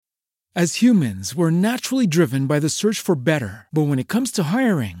As humans, we're naturally driven by the search for better. But when it comes to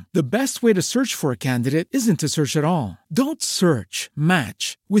hiring, the best way to search for a candidate isn't to search at all. Don't search,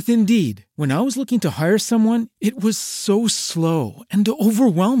 match with Indeed. When I was looking to hire someone, it was so slow and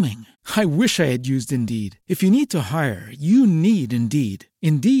overwhelming. I wish I had used Indeed. If you need to hire, you need Indeed.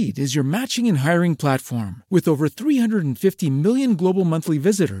 Indeed is your matching and hiring platform with over 350 million global monthly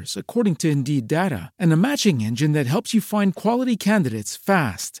visitors, according to Indeed data, and a matching engine that helps you find quality candidates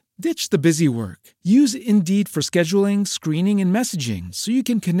fast. Ditch the busy work. Use Indeed for scheduling, screening, and messaging so you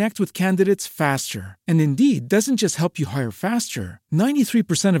can connect with candidates faster. And Indeed doesn't just help you hire faster.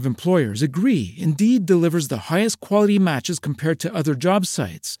 93% of employers agree Indeed delivers the highest quality matches compared to other job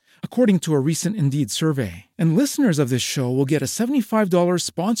sites, according to a recent Indeed survey. And listeners of this show will get a $75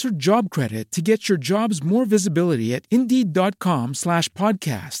 sponsored job credit to get your jobs more visibility at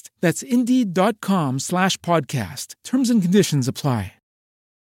Indeed.com/podcast. That's Indeed.com/podcast. Terms and conditions apply.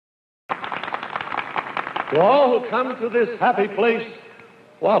 To all who come to this happy place,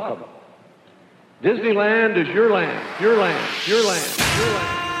 welcome. Disneyland is your land, your land, your land, your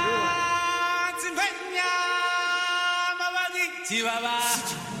land.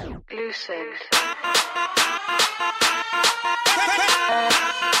 Lucid.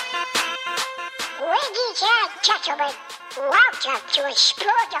 Ladies and gentlemen, welcome to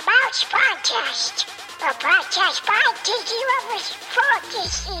Explore the Mouse Podcast, a podcast by Disney lovers for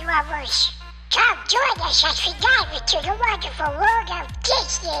Disney lovers. Come join us as we dive into the wonderful world of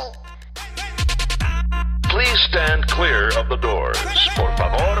Disney. Please stand clear of the doors. Por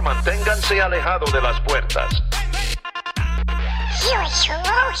favor, manténganse alejado de las puertas. Here is your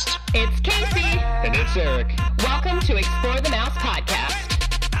host. It's Casey. And it's Eric. Welcome to Explore the Mouse Podcast.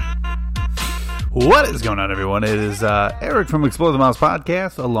 What is going on, everyone? It is Eric from Explore the Mouse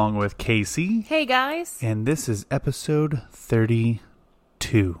Podcast, along with Casey. Hey, guys. And this is episode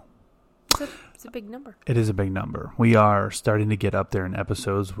 32. It's a big number. It is a big number. We are starting to get up there in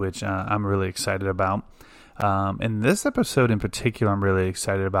episodes, which I'm really excited about. And this episode in particular, I'm really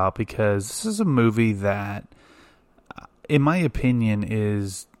excited about because this is a movie that, in my opinion,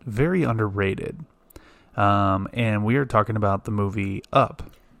 is very underrated. And we are talking about the movie Up.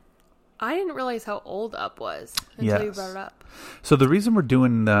 I didn't realize how old Up was until you brought it up. So the reason we're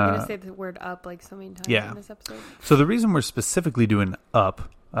doing... I'm going to say the word Up like so many times in this episode. So the reason we're specifically doing Up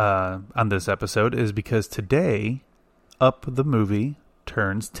on this episode is because today, Up the movie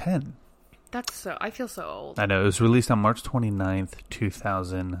turns 10. I feel so old. I know. It was released on March 29th,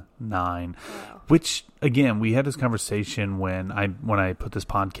 2009. Wow. Which, again, we had this conversation when I put this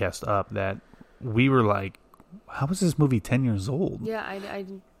podcast up that we were like, how is this movie 10 years old? Yeah, I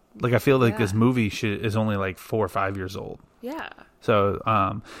feel like this movie is only like 4 or 5 years old. Yeah. So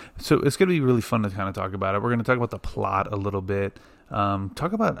it's going to be really fun to kind of talk about it. We're going to talk about the plot a little bit.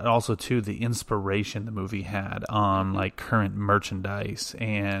 Talk about also too the inspiration the movie had on like current merchandise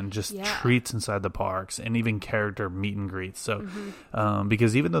and just treats inside the parks and even character meet and greets. So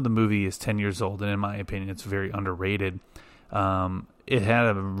because even though the movie is 10 years old and in my opinion it's very underrated, it had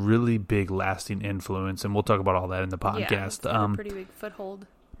a really big lasting influence, and we'll talk about all that in the podcast. Yeah, a pretty big foothold.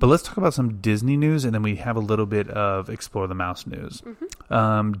 But let's talk about some Disney news, and then we have a little bit of Explore the Mouse news.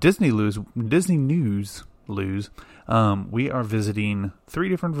 Disney news. We are visiting 3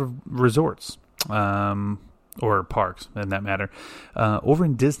 different resorts, or parks, in that matter. Over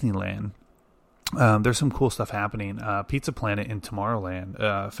in Disneyland, there's some cool stuff happening. Pizza Planet in Tomorrowland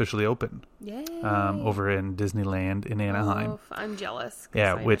officially opened. Yay! Over in Disneyland in Anaheim. Oh, I'm jealous.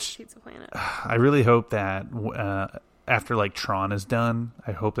 Yeah, which Pizza Planet. I really hope that after like Tron is done,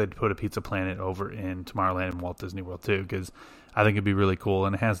 I hope they'd put a Pizza Planet over in Tomorrowland and Walt Disney World too, because I think it'd be really cool,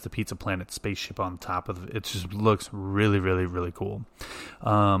 and it has the Pizza Planet spaceship on top of it. It just looks really, really, really cool.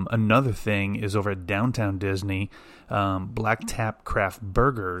 Another thing is over at Downtown Disney, Black Tap Craft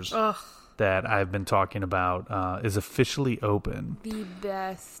Burgers that I've been talking about is officially open. The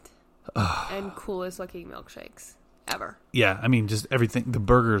best and coolest looking milkshakes ever. Yeah, I mean, just everything. The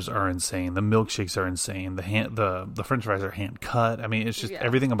burgers are insane. The milkshakes are insane. The French fries are hand cut. I mean, it's just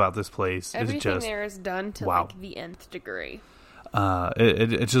everything about this place is just... Everything there is done to like the nth degree.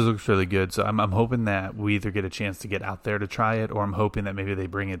 It just looks really good. So I'm hoping that we either get a chance to get out there to try it, or I'm hoping that maybe they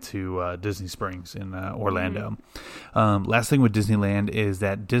bring it to Disney Springs in Orlando. Last thing with Disneyland is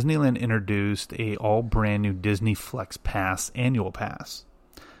that Disneyland introduced a all brand new Disney Flex Pass annual pass.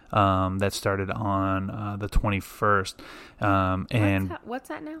 That started on the 21st. And what's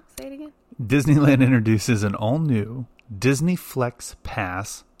that now? Say it again. Disneyland introduces an all new Disney Flex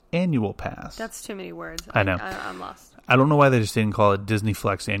Pass annual pass. That's too many words. I know. I'm lost. I don't know why they just didn't call it Disney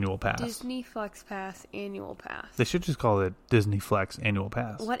Flex Annual Pass. Disney Flex Pass Annual Pass. They should just call it Disney Flex Annual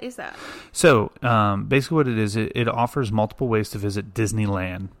Pass. What is that? So, basically what it is, it offers multiple ways to visit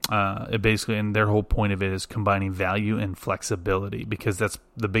Disneyland. It basically, and their whole point of it is combining value and flexibility, because that's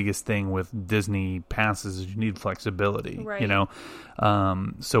the biggest thing with Disney passes is you need flexibility, Right. you know?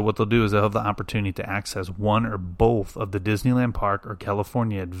 So what they'll do is they'll have the opportunity to access one or both of the Disneyland Park or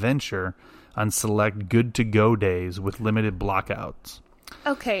California Adventure on select good-to-go days with limited blockouts.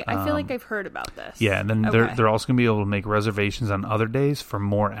 Okay, I feel like I've heard about this. Yeah, and then they're also going to be able to make reservations on other days for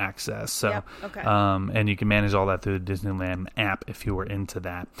more access. So, Yep, okay. And you can manage all that through the Disneyland app if you were into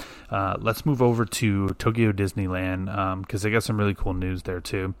that. Let's move over to Tokyo Disneyland because they got some really cool news there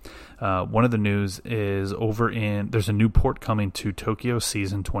too. One of the news is there's a new port coming to Tokyo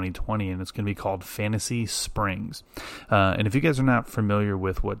Season 2020, and it's going to be called Fantasy Springs. And if you guys are not familiar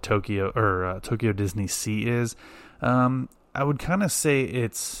with what Tokyo Disney Sea is, I would kind of say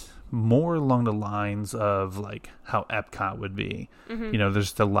it's more along the lines of like how Epcot would be. You know,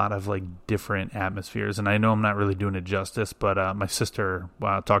 there's a lot of like different atmospheres, and I know I'm not really doing it justice, but my sister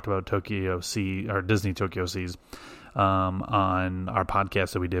talked about Tokyo Sea or Disney Tokyo Seas on our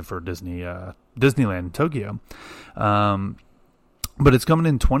podcast that we did for Disneyland Tokyo. But it's coming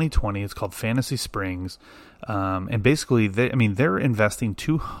in 2020. It's called Fantasy Springs. And basically, they're investing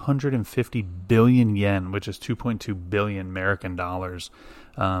 250 billion yen, which is 2.2 billion American dollars,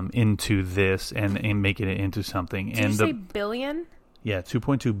 into this and making it into something. Did you say billion? Yeah,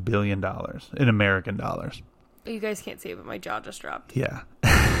 $2.2 billion in American dollars. You guys can't see it, but my jaw just dropped. Yeah.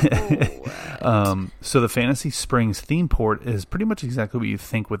 So the Fantasy Springs theme port is pretty much exactly what you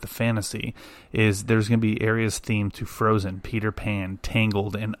think with the fantasy. Is there's going to be areas themed to Frozen, Peter Pan,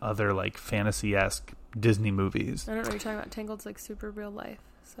 Tangled, and other like fantasy-esque Disney movies. I don't know what you're talking about. Tangled's like super real life.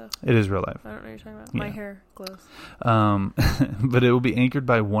 So It is real life. I don't know what you're talking about. My hair glows. But it will be anchored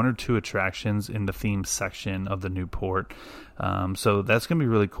by one or two attractions in the theme section of the new port. So that's going to be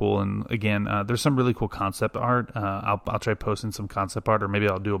really cool. And again, there's some really cool concept art. I'll try posting some concept art, or maybe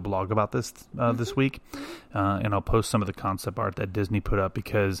I'll do a blog about this this week. And I'll post some of the concept art that Disney put up,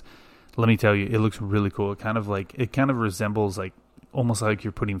 because let me tell you, it looks really cool. It kind of resembles like almost like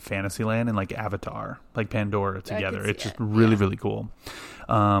you're putting Fantasyland and like Avatar, like Pandora together. It's just really cool.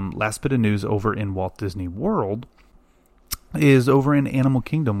 Last bit of news over in Walt Disney World is over in Animal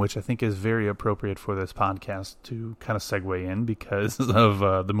Kingdom, which I think is very appropriate for this podcast to kind of segue in because of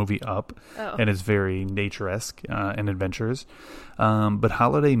the movie Up, and it's very nature-esque and adventurous. But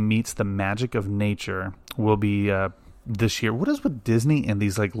Holiday Meets the Magic of Nature will be this year. What is with Disney and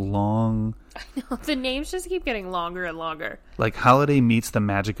these like long... I know, the names just keep getting longer and longer. Like Holiday Meets the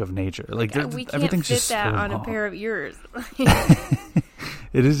Magic of Nature. Like we can't everything's fit just that so on long. a pair of ears.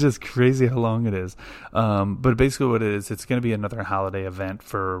 It is just crazy how long it is. But basically what it is, it's going to be another holiday event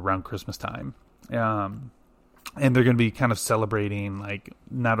for around Christmas time. And they're going to be kind of celebrating like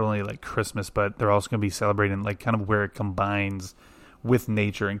not only like Christmas, but they're also going to be celebrating like kind of where it combines with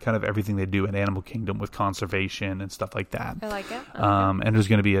nature and kind of everything they do in Animal Kingdom with conservation and stuff like that. I like it. And there's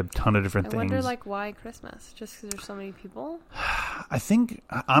going to be a ton of different I things. wonder, like, why Christmas? Just because there's so many people? I think,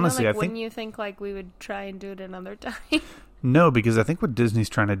 honestly, I think... Wouldn't you think, like, we would try and do it another time? No, because I think what Disney's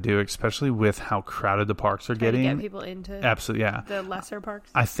trying to do, especially with how crowded the parks are getting... To get people into absolutely, yeah. the lesser parks?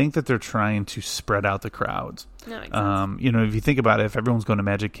 I think that they're trying to spread out the crowds. That makes sense. You know, if you think about it, if everyone's going to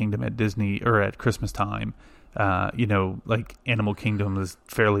Magic Kingdom at Disney or at Christmas time... you know, like Animal Kingdom is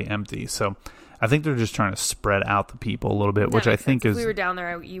fairly empty. So I think they're just trying to spread out the people a little bit, which I think is... If we were down there,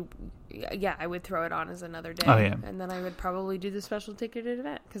 I would throw it on as another day. Oh, yeah. And then I would probably do the special ticketed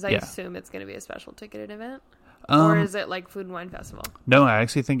event, because I Yeah. assume it's going to be a special ticketed event. Or is it like Food and Wine Festival? No, I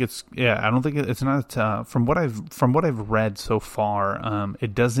actually think it's... Yeah, I don't think it's not... From what I've read so far,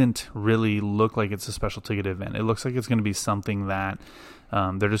 it doesn't really look like it's a special ticketed event. It looks like it's going to be something that...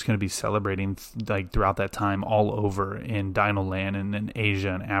 they're just going to be celebrating like throughout that time all over in Dino Land and in Asia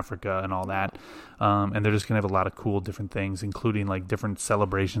and Africa and all that. And they're just going to have a lot of cool different things, including like different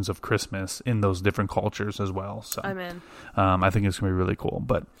celebrations of Christmas in those different cultures as well. So I'm in. I think it's going to be really cool.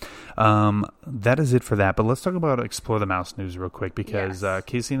 But that is it for that. But let's talk about Explore the Mouse news real quick, because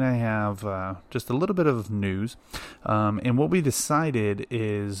Casey and I have just a little bit of news. And what we decided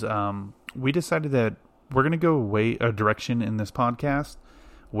is we decided that we're going to go a direction in this podcast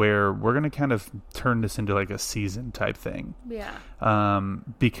where we're going to kind of turn this into like a season type thing. Yeah.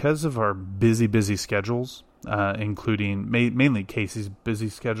 Because of our busy schedules, including mainly Casey's busy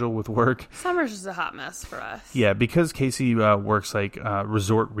schedule with work. Summer's just a hot mess for us. Yeah, because Casey works like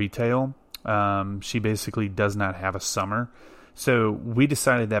resort retail, she basically does not have a summer. So we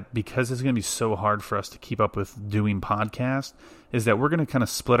decided that because it's going to be so hard for us to keep up with doing podcasts, is that we're going to kind of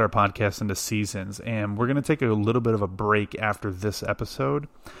split our podcast into seasons, and we're going to take a little bit of a break after this episode,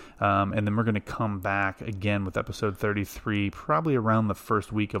 and then we're going to come back again with episode 33, probably around the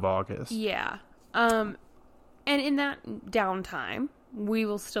first week of August. Yeah. And in that downtime, we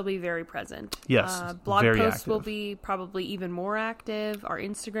will still be very present. Yes, blog very posts active. will be probably even more active. Our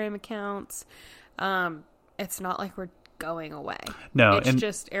Instagram accounts. It's not like we're going away. No, it's and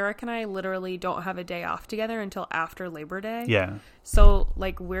just Eric and I literally don't have a day off together until after Labor Day. yeah, So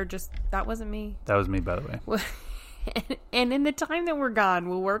like we're just that wasn't me. that was me, by the way. And in the time that we're gone,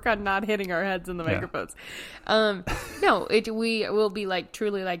 we'll work on not hitting our heads in the Yeah. microphones. No, we will be like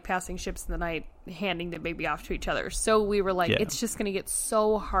truly like passing ships in the night, handing the baby off to each other. So we were like, Yeah. it's just going to get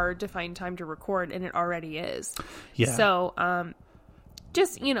so hard to find time to record, and it already is. Yeah. So,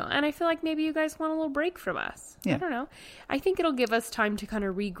 just, you know, and I feel like maybe you guys want a little break from us. Yeah. I don't know. I think it'll give us time to kind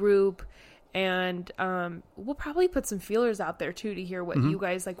of regroup, and we'll probably put some feelers out there too to hear what Mm-hmm. you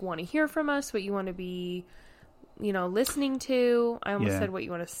guys like want to hear from us, what you want to be, you know, listening to. I almost Yeah. said what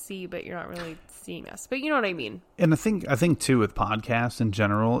you want to see, but you're not really seeing us. But you know what I mean. And I think too with podcasts in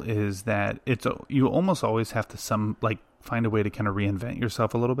general is that you almost always have to find a way to kind of reinvent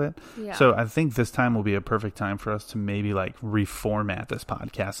yourself a little bit. Yeah. So I think this time will be a perfect time for us to maybe like reformat this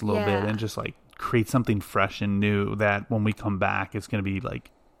podcast a little bit Yeah. and just like create something fresh and new that when we come back, it's going to be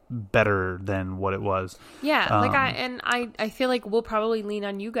like better than what it was. Yeah, I feel like we'll probably lean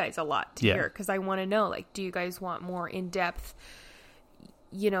on you guys a lot to Yeah. hear, because I want to know, like, do you guys want more in-depth,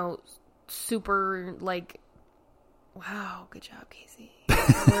 you know, super, like, wow, good job, Casey.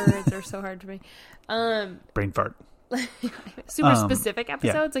 Words are so hard to me. Brain fart. Super specific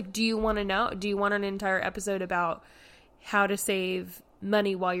episodes. Like, do you want to know? Do you want an entire episode about how to save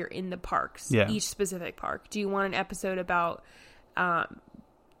money while you're in the parks? Yeah. Each specific park. Do you want an episode about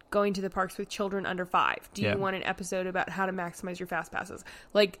going to the parks with children under 5? Do you Yeah. want an episode about how to maximize your fast passes?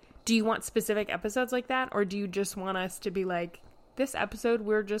 Like, do you want specific episodes like that, or do you just want us to be like, this episode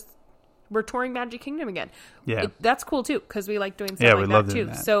we're touring Magic Kingdom again? Yeah. That's cool too, because we like doing stuff Yeah, like we that love too. doing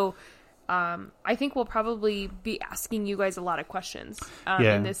that. So I think we'll probably be asking you guys a lot of questions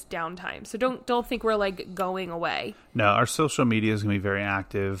Yeah. in this downtime. So don't think we're like going away. No, our social media is going to be very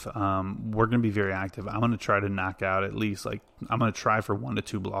active. We're going to be very active. I'm going to try to knock out at least I'm going to try for 1 to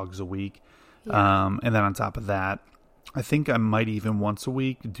 2 blogs a week. Yeah. And then on top of that, I think I might even once a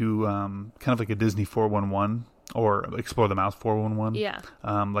week do kind of like a Disney 411 or Explore the Mouse 411. Yeah.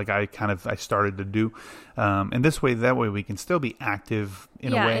 Like I started to do. And that way we can still be active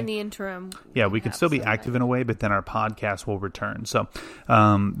in a way. Yeah, in the interim. Yeah, we could have still be some active in a way, but then our podcast will return. So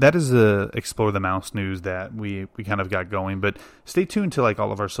that is the Explore the Mouse news that we kind of got going. But stay tuned to like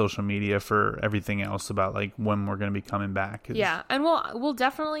all of our social media for everything else about like when we're going to be coming back. Yeah, and we'll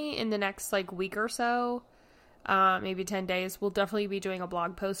definitely in the next like week or so, maybe 10 days, we'll definitely be doing a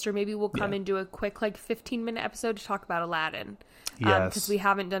blog post, or maybe we'll come and do a quick like 15-minute episode to talk about Aladdin. Yes. Because we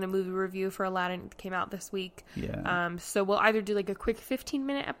haven't done a movie review for Aladdin. It came out this week. Yeah. So we'll either do like a quick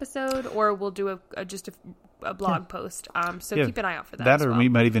 15-minute episode, or we'll do a blog post. So Yeah, keep an eye out for that. That as or well. we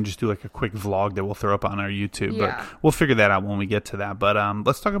might even just do like a quick vlog that we'll throw up on our YouTube. Yeah. But we'll figure that out when we get to that. But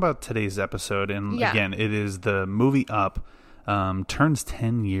let's talk about today's episode. And Yeah. again, it is the movie Up. Turns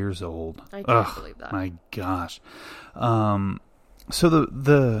 10 years old. I can't believe that. My gosh. So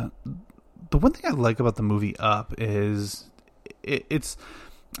the one thing I like about the movie Up is it's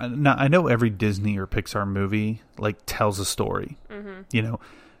now I know every Disney or Pixar movie like tells a story. Mm-hmm. You know,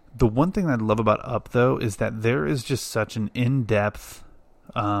 the one thing I love about Up though is that there is just such an in-depth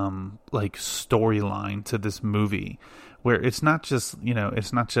like storyline to this movie where it's not just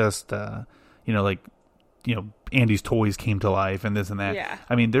Andy's toys came to life and this and that. Yeah.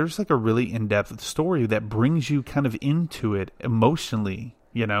 I mean, there's like a really in-depth story that brings you kind of into it emotionally,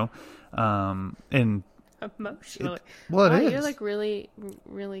 you know, and Emotionally. it Wow, is. You're like really,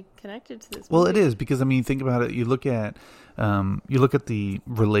 really connected to this. well, movie. it is because I mean, think about it. You look at the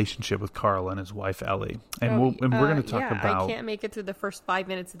relationship with Carl and his wife Ellie, and we're going to talk about. I can't make it through the first 5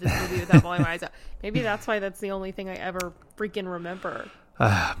 minutes of this movie without blowing my eyes out. Maybe that's why that's the only thing I ever freaking remember.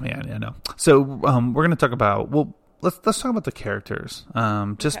 Man, yeah, no. So we're going to talk about let's talk about the characters,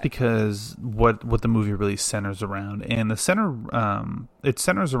 just Okay. because what the movie really centers around, and it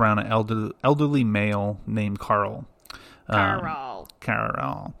centers around an elderly male named Carl. Carl.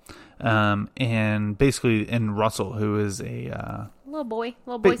 And basically, and Russell, who is a Little boy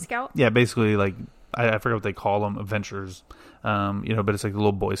scout. yeah, basically like I forget what they call them, adventurers. But it's like the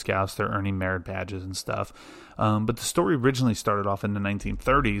little Boy Scouts. They're earning merit badges and stuff. But the story originally started off in the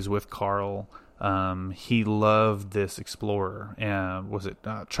 1930s with Carl he loved this explorer. Was it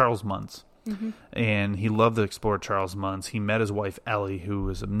Charles Muntz? Mm-hmm. And he loved the explorer Charles Muntz. He met his wife Ellie, who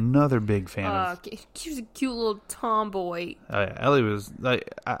was another big fan of. She was a cute little tomboy. Ellie was.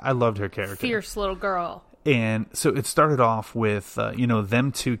 I loved her character. Fierce little girl. And so it started off with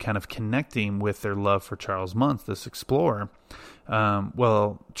them two kind of connecting with their love for Charles Muntz, this explorer.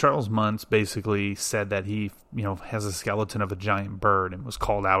 Well, Charles Muntz basically said that he, has a skeleton of a giant bird and was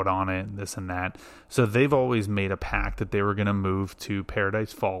called out on it and this and that. So they've always made a pact that they were going to move to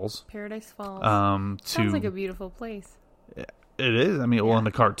Paradise Falls. Paradise Falls. Sounds like a beautiful place. It is. I mean, well, in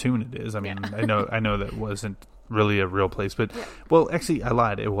the cartoon it is. I mean, I know that wasn't really a real place, but well, actually, I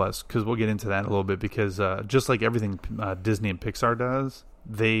lied. It was, because we'll get into that in a little bit. Because just like everything Disney and Pixar does,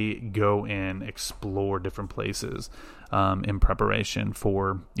 they go and explore different places in preparation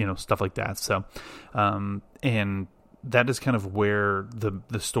for stuff like that. So, and that is kind of where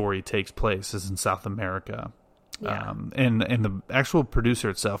the story takes place, is in South America. Yeah. And the actual producer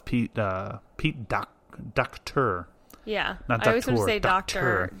itself, Pete Docter. Yeah, not I always want to say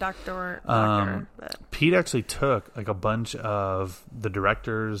doctor. Pete actually took like a bunch of the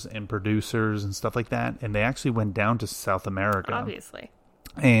directors and producers and stuff like that, and they actually went down to South America. Obviously.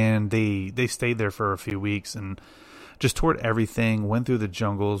 And they stayed there for a few weeks and just toured everything, went through the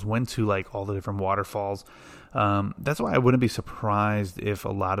jungles, went to like all the different waterfalls. That's why I wouldn't be surprised if a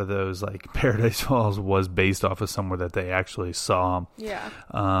lot of those, like Paradise Falls, was based off of somewhere that they actually saw. Yeah.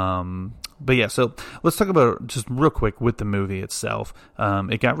 But yeah, so let's talk about just real quick with the movie itself.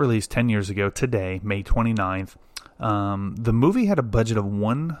 It got released 10 years ago today, May 29th. The movie had a budget of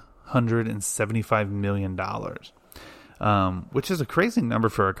 $175 million. Which is a crazy number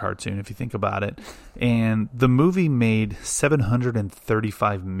for a cartoon if you think about it. And the movie made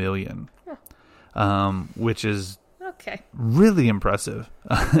 $735 million, which is really impressive.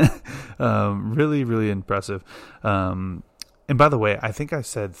 Really, really impressive. And by the way, I think I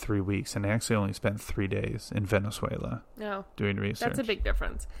said 3 weeks, and I actually only spent 3 days in Venezuela doing research. That's a big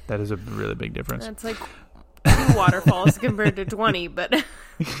difference. That is a really big difference. That's like 2 waterfalls compared to 20, but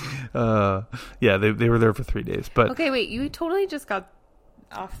yeah, they were there for 3 days. But okay, wait, you totally just got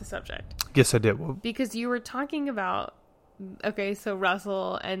off the subject. Yes, I did. Well, because you were talking about so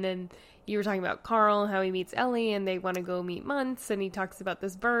Russell, and then you were talking about Carl, how he meets Ellie, and they want to go meet Muntz, and he talks about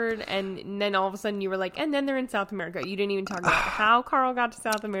this bird, and then all of a sudden you were like, and then they're in South America. You didn't even talk about how Carl got to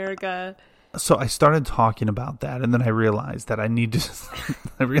South America. So I started talking about that, and then I realized that I need to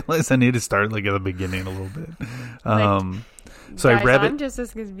start like at the beginning a little bit. So guys, I'm just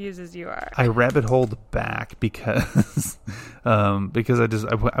as confused as you are. I rabbit holed back because I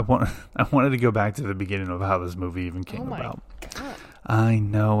wanted to go back to the beginning of how this movie even came about. God. I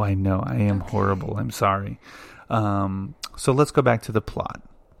know. I am horrible. I'm sorry. So let's go back to the plot.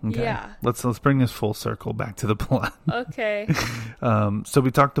 Okay. Yeah. Let's bring this full circle back to the plot. Okay. So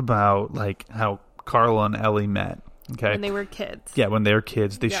we talked about like how Carl and Ellie met. Okay. When they were kids. Yeah, when they were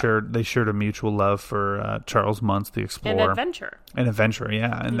kids, they shared a mutual love for Charles Muntz, the explorer, and adventure.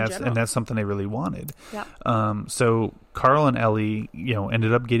 Yeah, and that's something they really wanted. Yeah. So Carl and Ellie,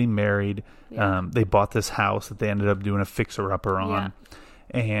 ended up getting married. Yeah. They bought this house that they ended up doing a fixer-upper on. Yeah.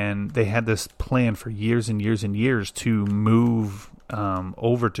 And they had this plan for years and years and years to move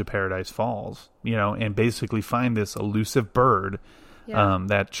over to Paradise Falls, and basically find this elusive bird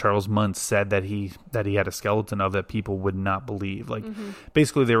that Charles Muntz said that he had a skeleton of that people would not believe. Like,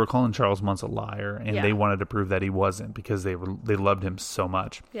 basically, they were calling Charles Muntz a liar, and they wanted to prove that he wasn't because they loved him so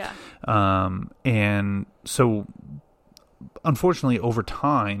much. Yeah. And so, unfortunately, over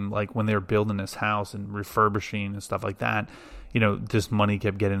time, like when they were building this house and refurbishing and stuff like that, this money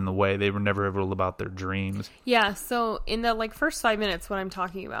kept getting in the way. They were never able to live out their dreams. Yeah, so in the first 5 minutes, what I'm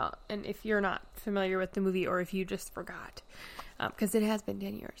talking about, and if you're not familiar with the movie or if you just forgot, because it has been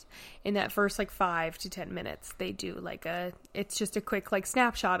 10 years, in that first 5 to 10 minutes, they do it's just a quick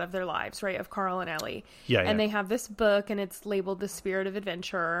snapshot of their lives, right, of Carl and Ellie. Yeah. And they have this book, and it's labeled The Spirit of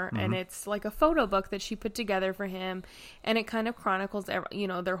Adventure, and it's like a photo book that she put together for him, and it kind of chronicles,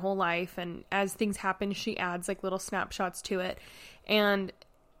 their whole life, and as things happen, she adds little snapshots to it. And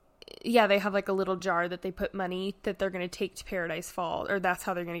yeah, they have a little jar that they put money that they're going to take to Paradise Falls, or that's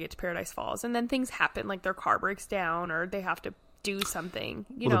how they're going to get to Paradise Falls. And then things happen, their car breaks down, or they have to do something,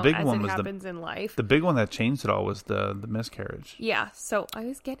 the big as one it was happens in life. The big one that changed it all was the miscarriage. Yeah, so I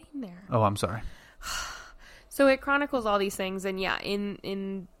was getting there. Oh, I'm sorry. So it chronicles all these things, and yeah,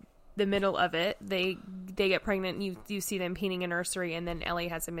 in the middle of it, they get pregnant, and you see them painting a nursery, and then Ellie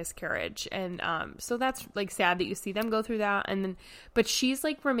has a miscarriage, and so that's sad that you see them go through that, and then but she's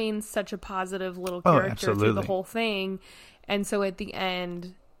remains such a positive little character through the whole thing, and so at the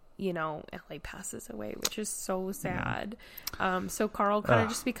end, Ellie passes away, which is so sad. So Carl kind of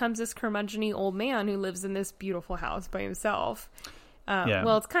just becomes this curmudgeon-y old man who lives in this beautiful house by himself.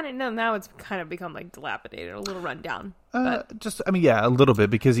 Well, it's now it's kind of become like dilapidated, a little rundown. A little bit,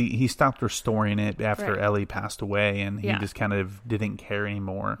 because he stopped restoring it after Ellie passed away, and he just kind of didn't care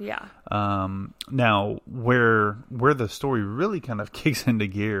anymore. Yeah. Now, where the story really kind of kicks into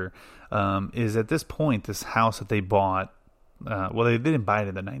gear is at this point, this house that they bought. They didn't buy it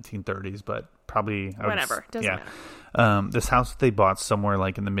in the 1930s, but probably whenever. Doesn't matter. This house that they bought somewhere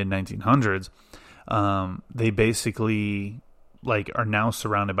like in the mid 1900s, they basically are now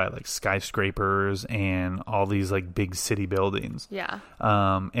surrounded by like skyscrapers and all these like big city buildings. Yeah.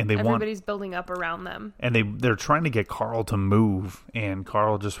 And everybody's building up around them. And they're trying to get Carl to move, and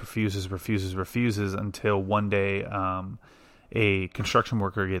Carl just refuses until one day a construction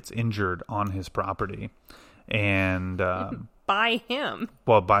worker gets injured on his property. And by him.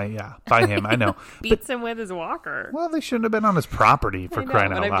 Well, by him, I know. Beats him with his walker. Well, they shouldn't have been on his property for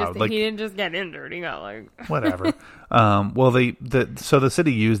crying out loud. He didn't just get injured. He got whatever. So the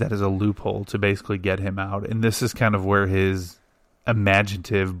city used that as a loophole to basically get him out, and this is kind of where his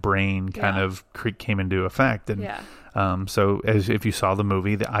imaginative brain kind of came into effect. And so if you saw the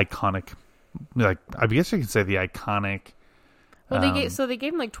movie, the iconic, I guess you could say the iconic. Well, they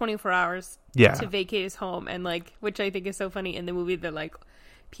gave him like 24 hours to vacate his home, and which I think is so funny in the movie that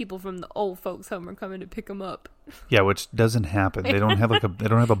people from the old folks' home are coming to pick him up. Yeah, which doesn't happen. They don't have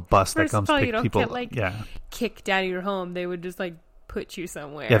a bus that comes pick people. Get kicked out of your home. They would just put you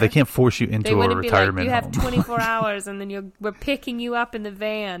somewhere. Yeah, they can't force you into a retirement home. You have 24 hours, and then we're picking you up in the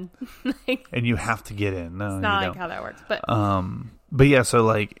van, and you have to get in. No, it's not how that works. But yeah,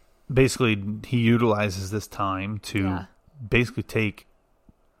 so basically he utilizes this time to basically take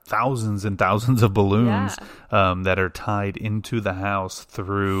thousands and thousands of balloons that are tied into the house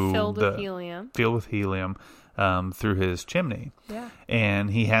through filled with helium through his chimney. Yeah. And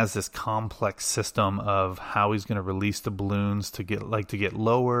he has this complex system of how he's going to release the balloons to get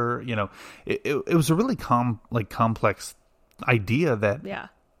lower. It was a really complex idea that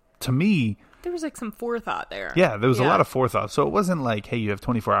to me, there was some forethought there. Yeah, there was a lot of forethought. So it wasn't hey, you have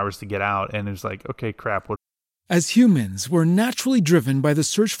 24 hours to get out, and it was okay, crap, what? As humans, we're naturally driven by the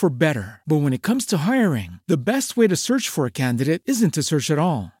search for better. But when it comes to hiring, the best way to search for a candidate isn't to search at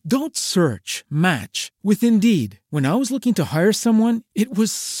all. Don't search, match with Indeed. When I was looking to hire someone, it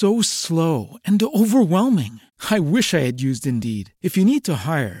was so slow and overwhelming. I wish I had used Indeed. If you need to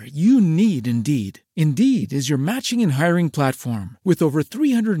hire, you need Indeed. Indeed is your matching and hiring platform with over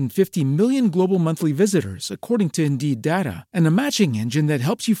 350 million global monthly visitors, according to Indeed data, and a matching engine that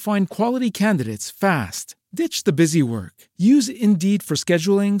helps you find quality candidates fast. Ditch the busy work. Use Indeed for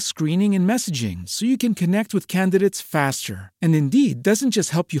scheduling, screening, and messaging so you can connect with candidates faster. And Indeed doesn't just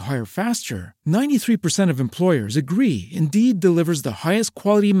help you hire faster. 93% of employers agree Indeed delivers the highest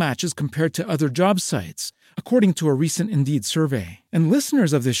quality matches compared to other job sites, according to a recent Indeed survey. And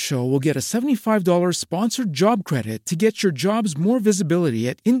listeners of this show will get a $75 sponsored job credit to get your jobs more visibility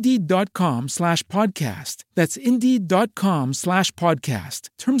at Indeed.com/podcast. That's Indeed.com/podcast.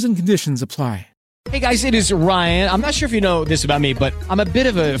 Terms and conditions apply. Hey guys, it is Ryan. I'm not sure if you know this about me, but I'm a bit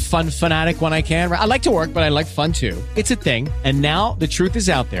of a fun fanatic when I can. I like to work, but I like fun too. It's a thing. And now the truth is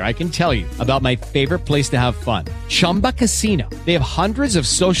out there. I can tell you about my favorite place to have fun. Chumba Casino. They have hundreds of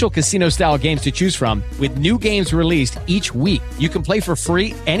social casino style games to choose from with new games released each week. You can play for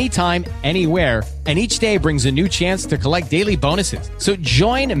free anytime, anywhere. And each day brings a new chance to collect daily bonuses. So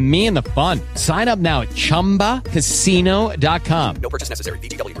join me in the fun. Sign up now at ChumbaCasino.com. No purchase necessary.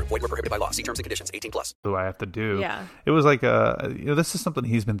 VGW. Void where prohibited by law. See terms and conditions. 18+. Who I have to do. Yeah. It was this is something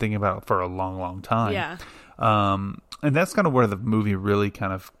he's been thinking about for a long, long time. Yeah. And that's kind of where the movie really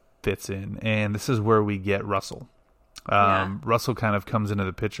kind of fits in. And this is where we get Russell. Russell kind of comes into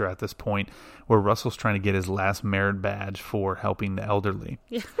the picture at this point where Russell's trying to get his last merit badge for helping the elderly.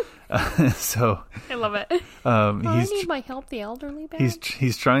 Yeah. So I love it. I need my help the elderly badge.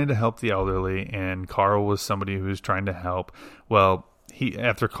 He's trying to help the elderly, and Carl was somebody who's trying to help. Well,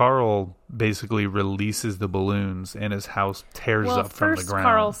 after Carl basically releases the balloons and his house tears up from the ground.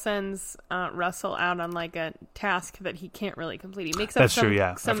 Carl sends Russell out on a task that he can't really complete. He makes up true,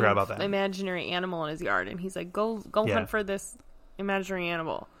 yeah. I forgot about that. Imaginary animal in his yard, and he's like, go hunt for this imaginary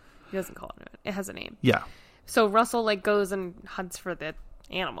animal. He doesn't call it. It has a name. Yeah. So Russell goes and hunts for the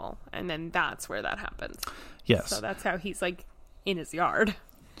animal, and then that's where that happens. Yes. So that's how he's in his yard.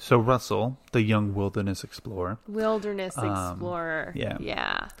 So Russell, the young wilderness explorer. Yeah.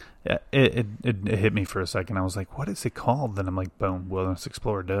 Yeah. It hit me for a second. I was like, what is it called? Then I'm like, boom, wilderness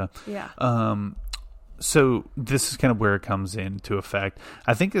explorer, duh. Yeah. So this is kind of where it comes into effect.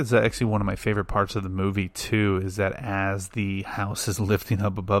 I think it's actually one of my favorite parts of the movie too, is that as the house is lifting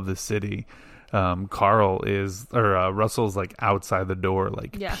up above the city, Russell's like outside the door,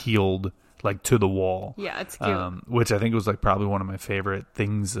 like peeled like to the wall. Yeah, it's cute. Which I think was like probably one of my favorite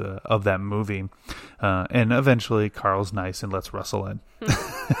things of that movie. And eventually Carl's nice and lets Russell in.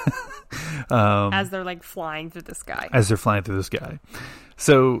 As they're like flying through the sky.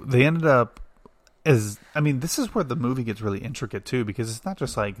 So they ended up this is where the movie gets really intricate too, because it's not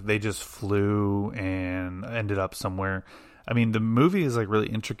just like they just flew and ended up somewhere. I mean, the movie is like really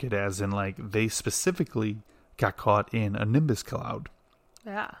intricate, as in like they specifically got caught in a nimbus cloud.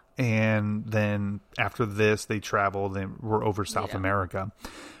 Yeah. And then after this, they traveled and were over South America,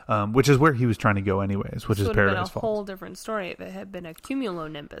 which is where he was trying to go anyways, which is Paradise Falls. It would have been a whole different story if it had been a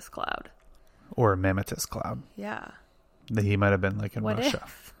cumulonimbus cloud. Or a mammatus cloud. Yeah. He might have been like in Russia.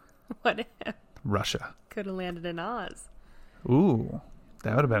 What if? Russia. Could have landed in Oz. Ooh,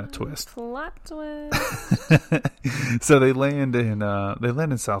 that would have been a twist. Plot twist. So they land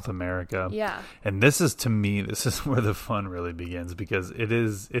in South America. Yeah. And this is where the fun really begins, because it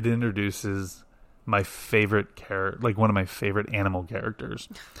introduces my favorite one of my favorite animal characters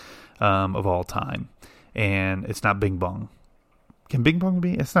of all time. And it's not Bing Bong. Can Bing Bong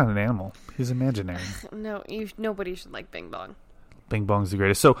be? It's not an animal. He's imaginary. No, nobody should like Bing Bong. Bing Bong's the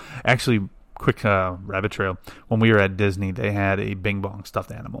greatest. So actually, quick rabbit trail. When we were at Disney, they had a Bing Bong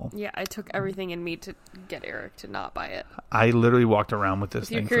stuffed animal. Yeah, I took everything in me to get Eric to not buy it. I literally walked around with this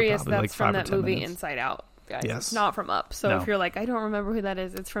thing for probably like 5 or 10 minutes. That's from that movie Inside Out, guys. Yes. It's not from Up. So if you're like, I don't remember who that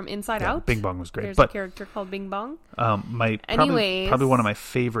is, it's from Inside Out. Bing Bong was great. There's a character called Bing Bong. Probably one of my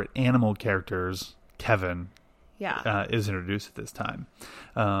favorite animal characters, Kevin, is introduced at this time.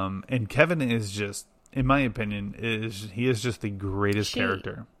 And Kevin is just, in my opinion, he is just the greatest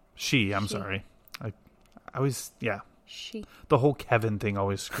character. I'm sorry. She. The whole Kevin thing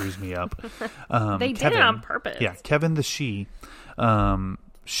always screws me up. They did it on purpose. Yeah, Kevin the she.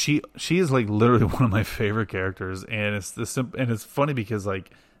 She is like literally one of my favorite characters, and it's funny because like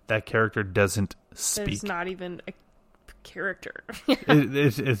that character doesn't speak. It's not even a character.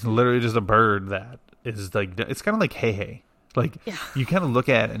 It's literally just a bird that is like, it's kind of like Hey. Like, you kind of look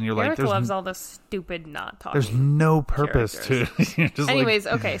at it and you're Eric like, loves all the stupid not talking. There's no purpose to it. Anyways,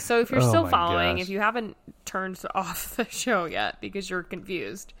 okay, so if you're still following, if you haven't turned off the show yet because you're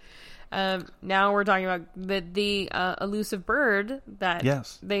confused, now we're talking about the elusive bird that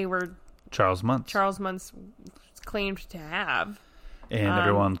Charles Muntz claimed to have. And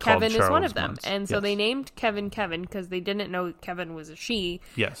everyone called Kevin Charles is one of them. Muntz. And so they named Kevin because they didn't know Kevin was a she.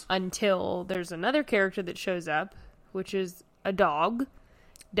 Yes. Until there's another character that shows up, which is a dog,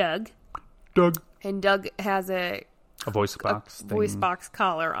 Doug. And Doug has a voice box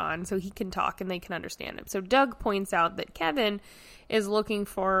collar on, so he can talk and they can understand him. So Doug points out that Kevin is looking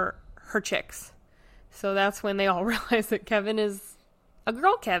for her chicks. So that's when they all realize that Kevin is a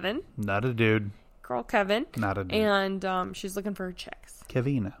girl Kevin. Not a dude. Girl Kevin. Not a dude. And she's looking for her chicks.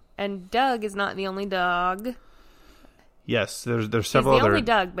 Kevina. And Doug is not the only dog. Yes, there's several other... He's the only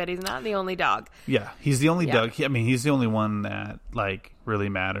Doug, but he's not the only dog. Yeah, he's the only Doug. He's the only one that, like, really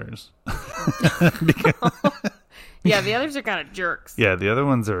matters. Yeah, the others are kind of jerks. Yeah, the other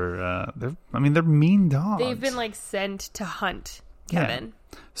ones are, they're mean dogs. They've been, like, sent to hunt Kevin.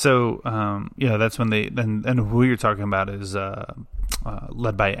 Yeah. So, that's when and who you're talking about is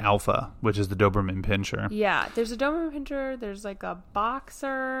led by Alpha, which is the Doberman Pinscher. Yeah, there's a Doberman Pinscher, there's, like, a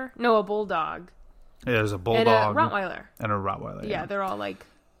boxer. No, a bulldog. Yeah, there's a bulldog and a Rottweiler. Yeah, they're all like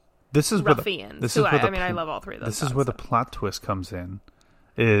ruffians. I love all three of those. This is where the plot twist comes in.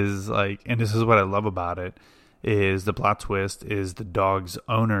 Is like, and this is what I love about it. Is the plot twist is the dog's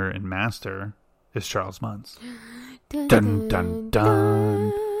owner and master is Charles Muntz. Dun dun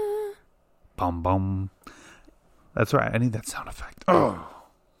dun. Bum bum. That's right. I need that sound effect. Oh.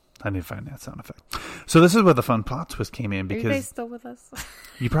 I need to find that sound effect. So this is where the fun plot twist came in, because are you guys still with us?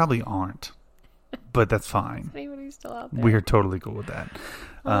 You probably aren't. But that's fine. Is anybody still out there? We're totally cool with that.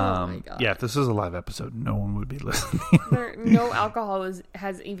 My God. Yeah, if this was a live episode, no one would be listening. No alcohol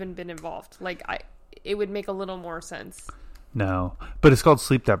has even been involved. Like, it would make a little more sense. No, but it's called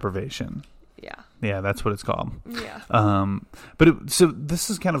sleep deprivation. Yeah. Yeah, that's what it's called. Yeah. So this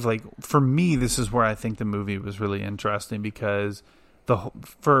is kind of like, for me, this is where I think the movie was really interesting, because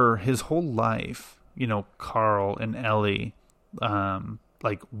for his whole life, Carl and Ellie,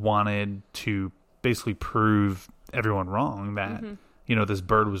 wanted to basically prove everyone wrong that, this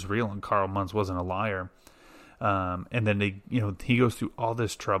bird was real and Carl Muntz wasn't a liar. And then he goes through all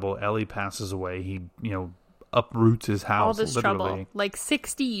this trouble. Ellie passes away. He, uproots his house. All this literally. trouble. Like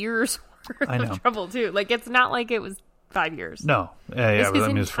 60 years worth I know. of trouble too. Like, it's not like it was 5 years. No. It's his it was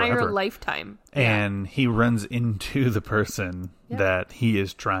entire forever. lifetime. And he runs into the person that he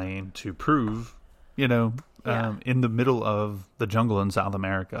is trying to prove, in the middle of the jungle in South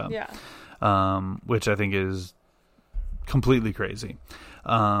America. Yeah. Which I think is completely crazy.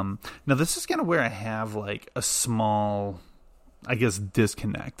 Now, this is kind of where I have, like, a small, I guess,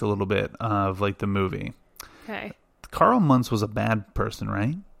 disconnect a little bit of, like, the movie. Okay. Carl Muntz was a bad person,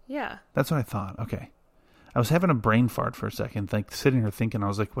 right? Yeah. That's what I thought. Okay. I was having a brain fart for a second, like sitting here thinking, I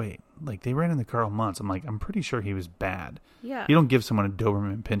was like, wait, like they ran into Carl Muntz. I'm like, I'm pretty sure he was bad. Yeah. You don't give someone a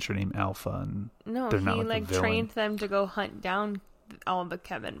Doberman pinscher named Alpha and they're not he a villain. trained them to go hunt down all the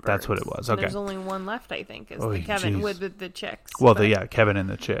Kevin birds. That's what it was. Okay. There's only one left, I think, is the Kevin with the chicks. Well, Kevin and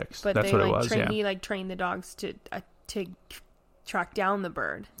the chicks. But that's what it was. He trained the dogs to track down the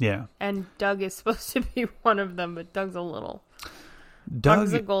bird. Yeah. And Doug is supposed to be one of them, but Doug's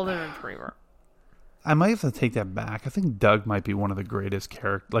Doug's a golden retriever. I might have to take that back. I think Doug might be one of the greatest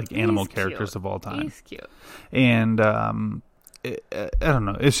animal characters of all time. He's cute. And I don't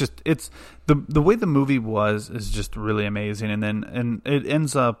know. It's just the way the movie is just really amazing. And it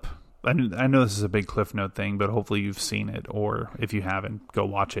ends up. I know this is a big Cliff Note thing, but hopefully you've seen it, or if you haven't, go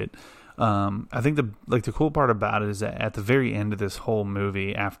watch it. I think the cool part about it is that at the very end of this whole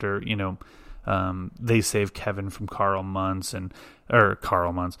movie, after they save Kevin from Carl Muntz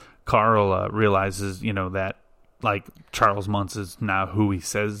Carl realizes, that like Charles Muntz is now who he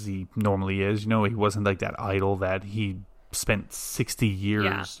says he normally is. He wasn't like that idol that he spent 60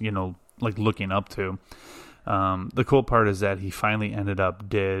 years, like looking up to. The cool part is that he finally ended up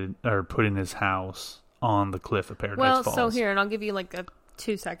putting his house on the cliff of Paradise Falls. So here, and I'll give you like a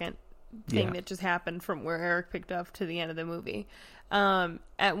 2-second thing that just happened from where Eric picked up to the end of the movie.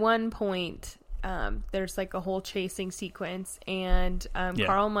 At one point, there's like a whole chasing sequence, and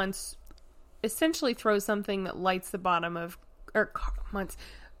Carl Muntz essentially throws something that lights the bottom of Muntz.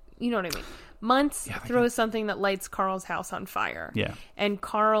 You know what I mean? Muntz throws something that lights Carl's house on fire. Yeah. And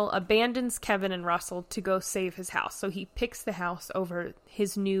Carl abandons Kevin and Russell to go save his house. So he picks the house over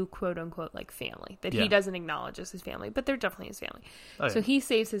his new quote unquote like family that he doesn't acknowledge as his family, but they're definitely his family. Oh, so he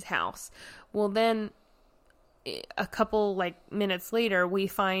saves his house. Well, then a couple like minutes later, we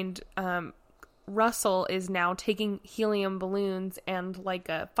find Russell is now taking helium balloons and like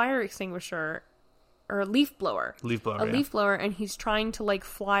a fire extinguisher or a leaf blower, leaf blower, and he's trying to like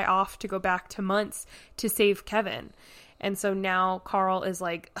fly off to go back to Muntz to save Kevin. And so now Carl is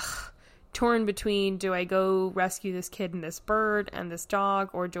like torn between, do I go rescue this kid and this bird and this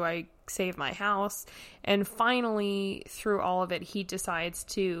dog, or do I save my house? And finally, through all of it, he decides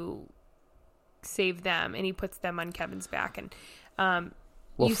to save them, and he puts them on Kevin's back. And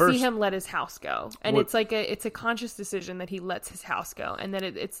see him let his house go, and it's a conscious decision that he lets his house go. And then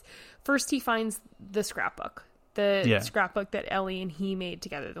it's first he finds the scrapbook, scrapbook that Ellie and he made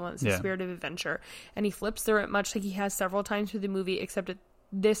together, the one that's the Spirit of Adventure, and he flips through it much like he has several times through the movie, except at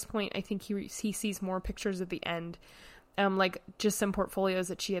this point I think he sees more pictures at the end, like just some portfolios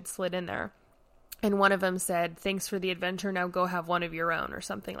that she had slid in there. And one of them said, "Thanks for the adventure. Now go have one of your own," or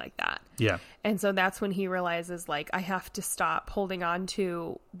something like that. Yeah. And so that's when he realizes, like, I have to stop holding on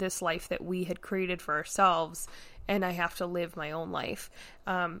to this life that we had created for ourselves, and I have to live my own life.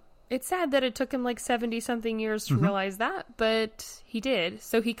 It's sad that it took him like 70-something years to realize that, but he did.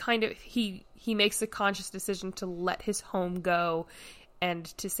 So he he makes a conscious decision to let his home go and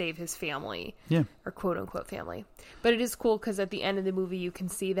to save his family, or quote unquote family. But it is cool because at the end of the movie, you can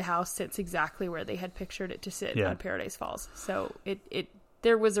see the house sits exactly where they had pictured it to sit on Paradise Falls. So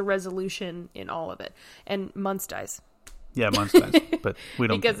there was a resolution in all of it. And Muntz dies. Yeah, Muntz dies, but we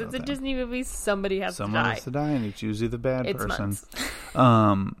don't because it's a Disney movie. Someone has to die, and it's usually the bad person.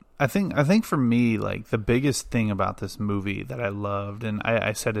 I think for me, like the biggest thing about this movie that I loved, and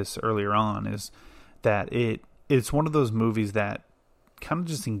I said this earlier on, is that it's one of those movies that kind of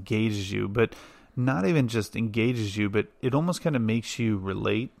just engages you, but not even just engages you, but it almost kind of makes you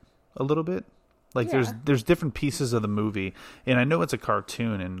relate a little bit. Like there's different pieces of the movie, and I know it's a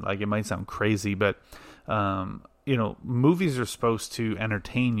cartoon, and like it might sound crazy, but movies are supposed to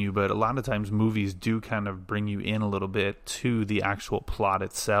entertain you, but a lot of times movies do kind of bring you in a little bit to the actual plot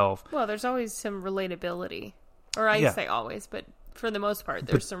itself. Well, there's always some relatability, or I say always, but for the most part,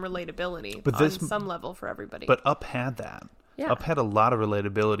 there's some relatability on some level for everybody. But Up had that. Yeah. Up had a lot of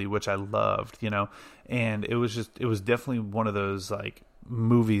relatability, which I loved, and it was definitely one of those like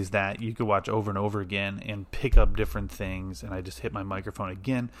movies that you could watch over and over again and pick up different things. And I just hit my microphone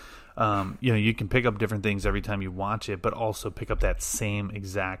again. You can pick up different things every time you watch it, but also pick up that same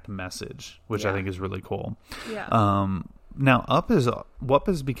exact message, which I think is really cool. Yeah. Now, Up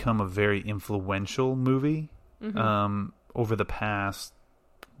has become a very influential movie over the past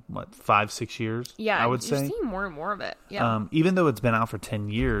 5-6 years. Yeah, I would say you're seeing more and more of it. Yeah, even though it's been out for 10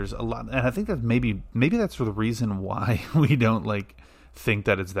 years, a lot, and I think that maybe that's the reason why we don't think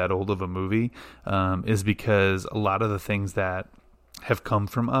that it's that old of a movie, is because a lot of the things that have come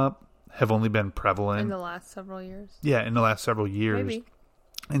from Up have only been prevalent in the last several years. Yeah, in the last several years. Maybe.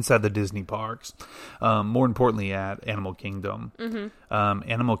 Inside the Disney parks, more importantly at Animal Kingdom.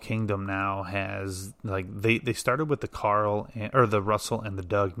 Animal Kingdom now has they started with the Russell and the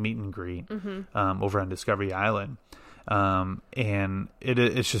Doug meet and greet over on Discovery Island, and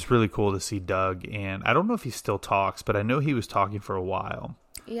it's just really cool to see Doug. And I don't know if he still talks, but I know he was talking for a while.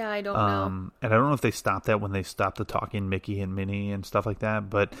 Yeah, I don't know. And I don't know if they stopped that when they stopped the talking Mickey and Minnie and stuff like that.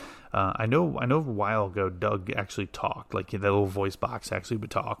 But I know a while ago Doug actually talked, the little voice box actually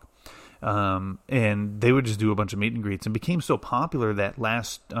would talk. And they would just do a bunch of meet and greets, and became so popular that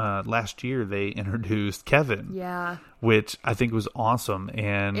last year they introduced Kevin. Yeah, which I think was awesome.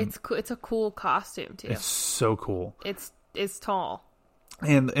 And it's a cool costume too. It's so cool. It's tall.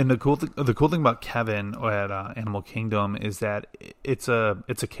 And the cool thing about Kevin at Animal Kingdom is that it's a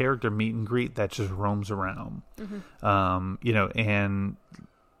character meet and greet that just roams around, and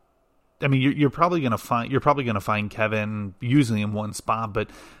I mean you're probably gonna find Kevin usually in one spot,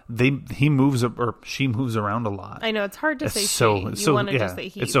 but he moves or she moves around a lot. I know it's hard to say Just say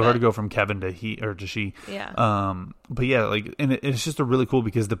he. It's so hard to go from Kevin to he or to she. Yeah. But yeah, and it's just really cool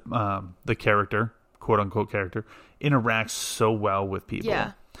because the character, quote unquote character, interacts so well with people.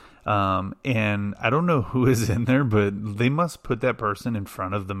 Yeah. And I don't know who is in there, but they must put that person in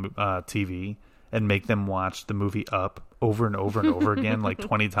front of the TV and make them watch the movie Up over and over and over again,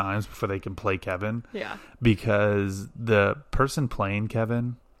 20 times before they can play Kevin. Yeah. Because the person playing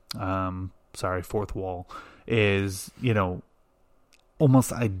Kevin, fourth wall, is,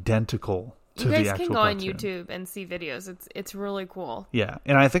 almost identical to the actual You guys can go on cartoon. YouTube and see videos. It's really cool. Yeah,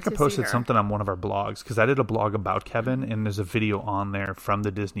 and I think I posted her. something on one of our blogs, because I did a blog about Kevin, and there's a video on there from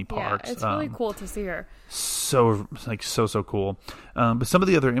the Disney parks. Yeah, it's really cool to see her. So cool. But some of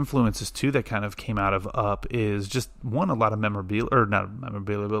the other influences too that kind of came out of Up is just a lot of memorabilia, or not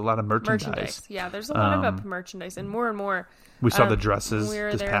memorabilia, but a lot of merchandise. Yeah, there's a lot of Up merchandise, and more. We saw the dresses we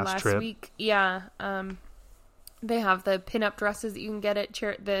were this there past last trip. week. Yeah. They have the pinup dresses that you can get at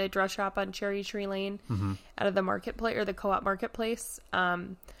the dress shop on Cherry Tree Lane out of the marketplace or the co-op marketplace. They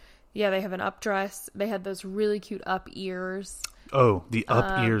have an Up dress. They had those really cute Up ears. Oh, the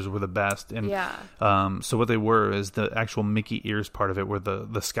Up ears were the best. And so what they were is the actual Mickey ears part of it were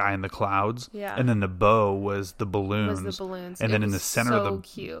the sky and the clouds. Yeah. And then the bow was the balloons. And then in the center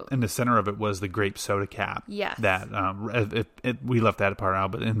in the center of it was the grape soda cap. Yes. That we left that part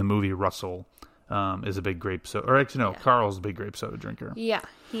out, but in the movie Russell is a big grape soda, or actually no, Carl's a big grape soda drinker. Yeah,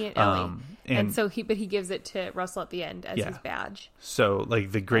 he and Ellie, and so he gives it to Russell at the end as his badge. So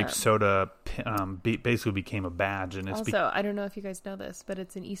the grape soda basically became a badge, and it's also I don't know if you guys know this, but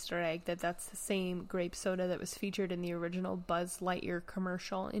it's an Easter egg that's the same grape soda that was featured in the original Buzz Lightyear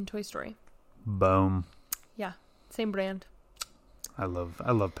commercial in Toy Story. Boom. Yeah, same brand. I love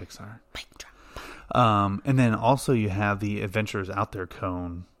Pixar. Mic drop. And then also you have the Adventures Out There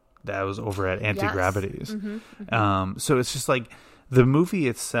cone that was over at Anti-Gravity's. Mm-hmm. So it's just the movie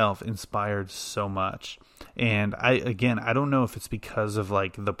itself inspired so much. And I don't know if it's because of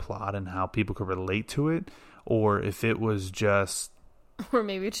the plot and how people could relate to it, or if it was just... Or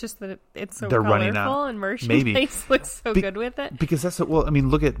maybe it's just that it's so they're running colorful out. and merchandise looks so good with it. Because that's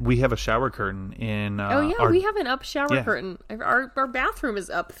we have a shower curtain in we have an Up shower curtain. Our bathroom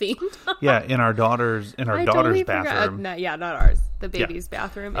is Up themed. In our daughter's bathroom. Not ours. The baby's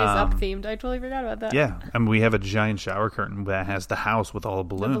bathroom is Up themed. I totally forgot about that. Yeah, and we have a giant shower curtain that has the house with all the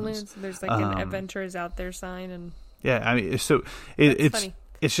balloons. There's an Adventures Out There sign, and so it's funny.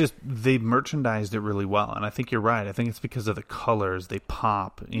 It's just they merchandised it really well, and I think you're right. I think it's because of the colors; they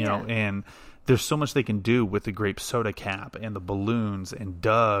pop, you know. And there's so much they can do with the grape soda cap and the balloons and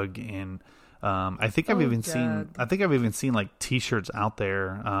Doug, and I think I've even seen T-shirts out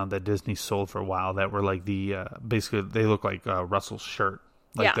there that Disney sold for a while that were the basically they look like Russell's shirt,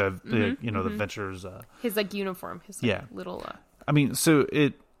 the Adventures his uniform, his little. I mean, so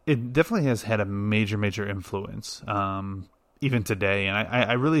it definitely has had a major influence. Even today, and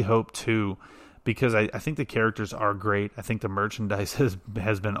I really hope too, because I think the characters are great. I think the merchandise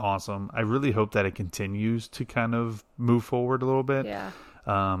has been awesome. I really hope that it continues to kind of move forward a little bit. Yeah.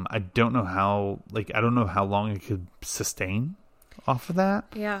 I don't know how long it could sustain off of that.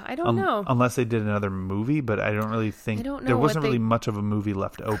 Yeah, I don't know. Unless they did another movie, but I don't really think there wasn't really much of a movie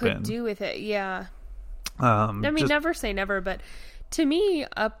left open. Could do with it, yeah. I mean, never say never, but to me,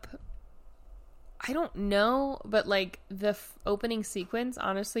 Up, I don't know, but like the opening sequence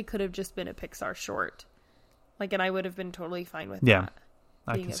honestly could have just been a Pixar short. Like, and I would have been totally fine with that.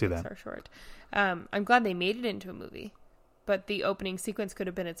 I can see that. Pixar short. I'm glad they made it into a movie, but the opening sequence could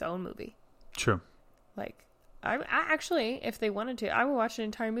have been its own movie. True. Like, I actually, if they wanted to, I would watch an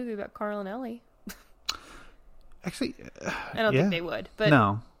entire movie about Carl and Ellie. Actually, I don't think they would, but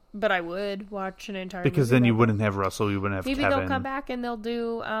no. But I would watch an entire because movie then you wouldn't have Russell, you wouldn't have Maybe Kevin. they'll come back and they'll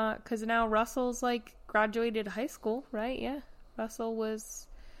do because now Russell's like graduated high school, right? Yeah, Russell was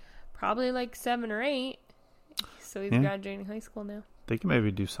probably like 7 or 8, so he's graduating high school now. They can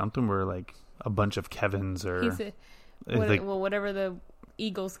maybe do something where like a bunch of Kevins or whatever the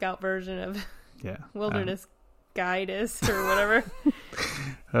Eagle Scout version of Wilderness Guide is or whatever.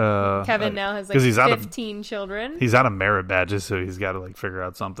 Kevin now has like 15 children. He's out of merit badges, so he's got to like figure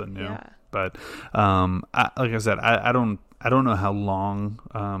out something new. Yeah. But like I said, I don't know how long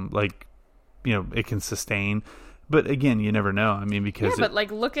it can sustain. But again, you never know. I mean, because but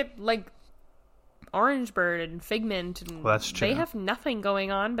like look at like Orangebird and Figment, and that's true. They have nothing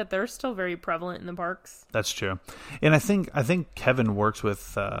going on, but they're still very prevalent in the parks. That's true. And I think Kevin works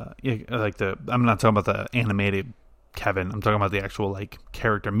with like I'm not talking about the animated Kevin. I'm talking about the actual like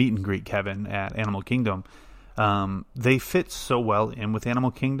character meet and greet Kevin at Animal Kingdom. They fit so well in with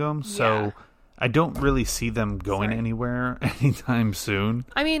Animal Kingdom, so I don't really see them going anywhere anytime soon.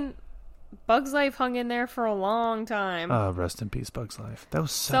 I mean, Bug's Life hung in there for a long time. Rest in peace, Bug's Life. That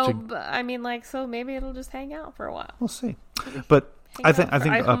was such so maybe it'll just hang out for a while. We'll see. But I think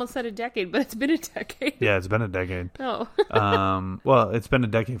I almost said a decade, but it's been a decade. Yeah, it's been a decade. Oh. Well, it's been a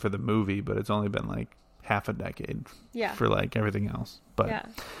decade for the movie, but it's only been like half a decade for like everything else. But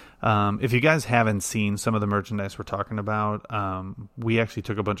if you guys haven't seen some of the merchandise we're talking about, we actually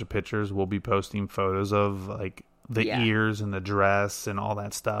took a bunch of pictures. We'll be posting photos of like the ears and the dress and all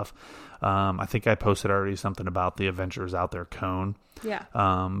that stuff. I think I posted already something about the Adventures Out There cone. Yeah.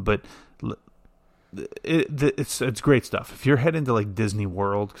 But it's great stuff. If you're heading to like Disney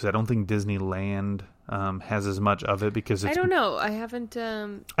World, because I don't think Disneyland has as much of it, because it's, I don't know. I haven't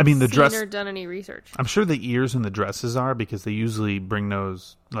the dress or done any research. I'm sure the ears and the dresses are, because they usually bring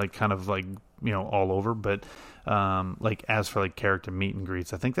those like kind of like, you know, all over. But like as for like character meet and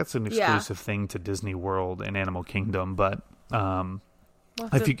greets, I think that's an exclusive thing to Disney World and Animal Kingdom. But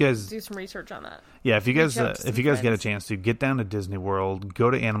if you guys do some research on that, if you guys get a chance to get down to Disney World, go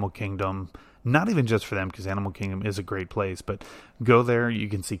to Animal Kingdom. Not even just for them, because Animal Kingdom is a great place, but go there. You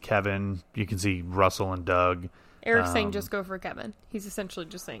can see Kevin, you can see Russell and Doug. Eric's saying just go for Kevin. He's essentially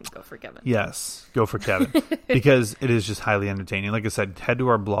just saying go for Kevin. Yes, go for Kevin, because it is just highly entertaining. Like I said, head to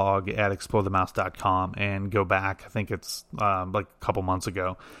our blog at explorethemouse.com and go back. I think it's like a couple months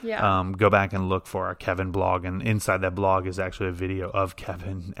ago. Yeah. Go back and look for our Kevin blog, and inside that blog is actually a video of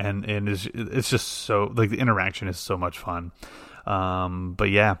Kevin, and it's just so, like, the interaction is so much fun. But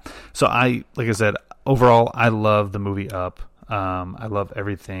yeah, so like I said, overall, I love the movie Up. I love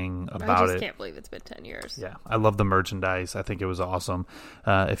everything about it. I just can't believe it's been 10 years. Yeah, I love the merchandise. I think it was awesome.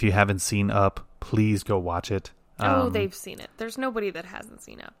 If you haven't seen Up, please go watch it. They've seen it. There's nobody that hasn't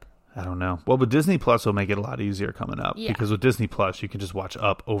seen Up. I don't know. Well, but Disney Plus will make it a lot easier coming up, because with Disney Plus, you can just watch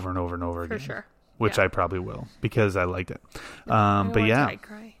Up over and over and over again. For sure. Which I probably will, because I liked it. But yeah. I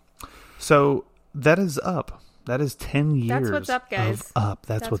cry. So that is Up. That is 10 years. That's what's up, guys. Up.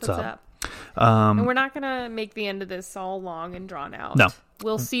 That's what's up. And we're not going to make the end of this all long and drawn out. No.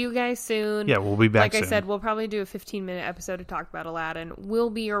 We'll see you guys soon. Yeah, we'll be back soon. Like I said, we'll probably do a 15-minute episode to talk about Aladdin.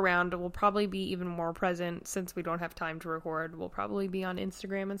 We'll be around. We'll probably be even more present since we don't have time to record. We'll probably be on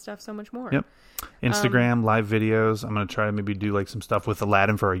Instagram and stuff so much more. Yep. Instagram, live videos. I'm going to try to maybe do like some stuff with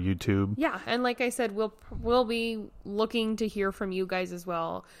Aladdin for our YouTube. Yeah, and like I said, we'll be looking to hear from you guys as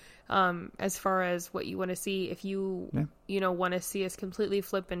well. As far as what you want to see, if you want to see us completely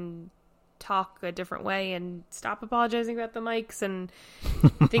flip and talk a different way and stop apologizing about the mics and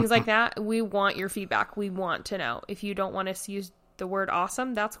things like that, we want your feedback. We want to know. If you don't want us to use the word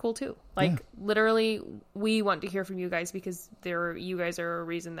awesome, that's cool too. Like literally, we want to hear from you guys, because you guys are a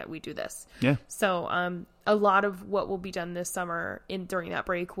reason that we do this. Yeah. So a lot of what will be done this summer during that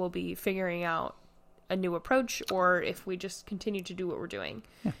break will be figuring out a new approach, or if we just continue to do what we're doing.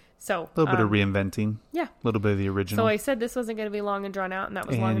 Yeah. So a little bit of reinventing. Yeah. A little bit of the original. So I said this wasn't going to be long and drawn out, and that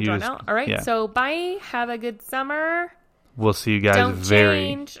was long and drawn out. All right. Yeah. So bye. Have a good summer. We'll see you guys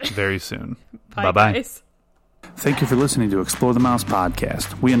very soon. Bye-bye. Guys. Thank you for listening to Explore the Mouse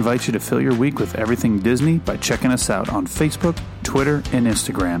podcast. We invite you to fill your week with everything Disney by checking us out on Facebook, Twitter, and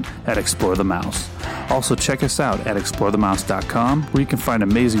Instagram at Explore the Mouse. Also check us out at explorethemouse.com, where you can find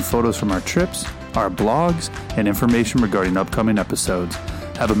amazing photos from our trips, our blogs, and information regarding upcoming episodes.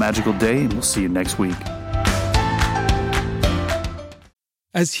 Have a magical day, and we'll see you next week.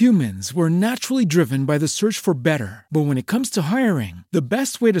 As humans, we're naturally driven by the search for better. But when it comes to hiring, the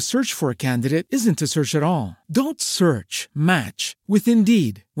best way to search for a candidate isn't to search at all. Don't search, match with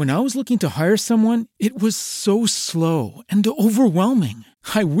Indeed. When I was looking to hire someone, it was so slow and overwhelming.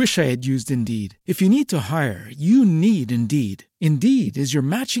 I wish I had used Indeed. If you need to hire, you need Indeed. Indeed is your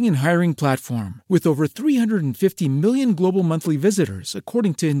matching and hiring platform with over 350 million global monthly visitors,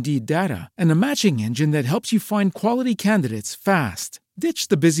 according to Indeed data, and a matching engine that helps you find quality candidates fast. Ditch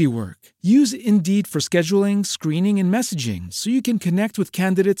the busy work. Use Indeed for scheduling, screening, and messaging so you can connect with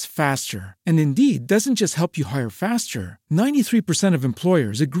candidates faster. And Indeed doesn't just help you hire faster. 93% of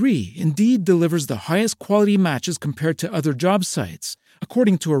employers agree Indeed delivers the highest quality matches compared to other job sites,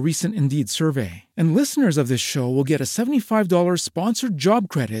 according to a recent Indeed survey. And listeners of this show will get a $75 sponsored job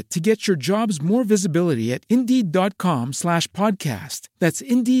credit to get your jobs more visibility at Indeed.com/podcast. That's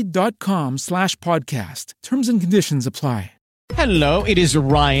Indeed.com/podcast. Terms and conditions apply. Hello, it is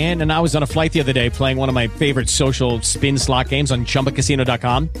Ryan, and I was on a flight the other day playing one of my favorite social spin slot games on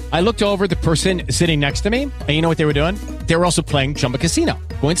ChumbaCasino.com. I looked over at the person sitting next to me, and you know what they were doing? They were also playing Chumba Casino.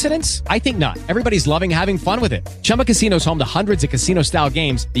 Coincidence? I think not. Everybody's loving having fun with it. Chumba Casino is home to hundreds of casino-style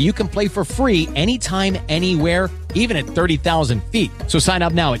games that you can play for free anytime, anywhere, even at 30,000 feet. So sign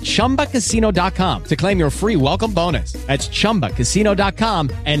up now at ChumbaCasino.com to claim your free welcome bonus. That's ChumbaCasino.com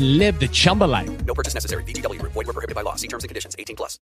and live the Chumba life. No purchase necessary. VGW Group. Void where prohibited by law. See terms and conditions. 18+.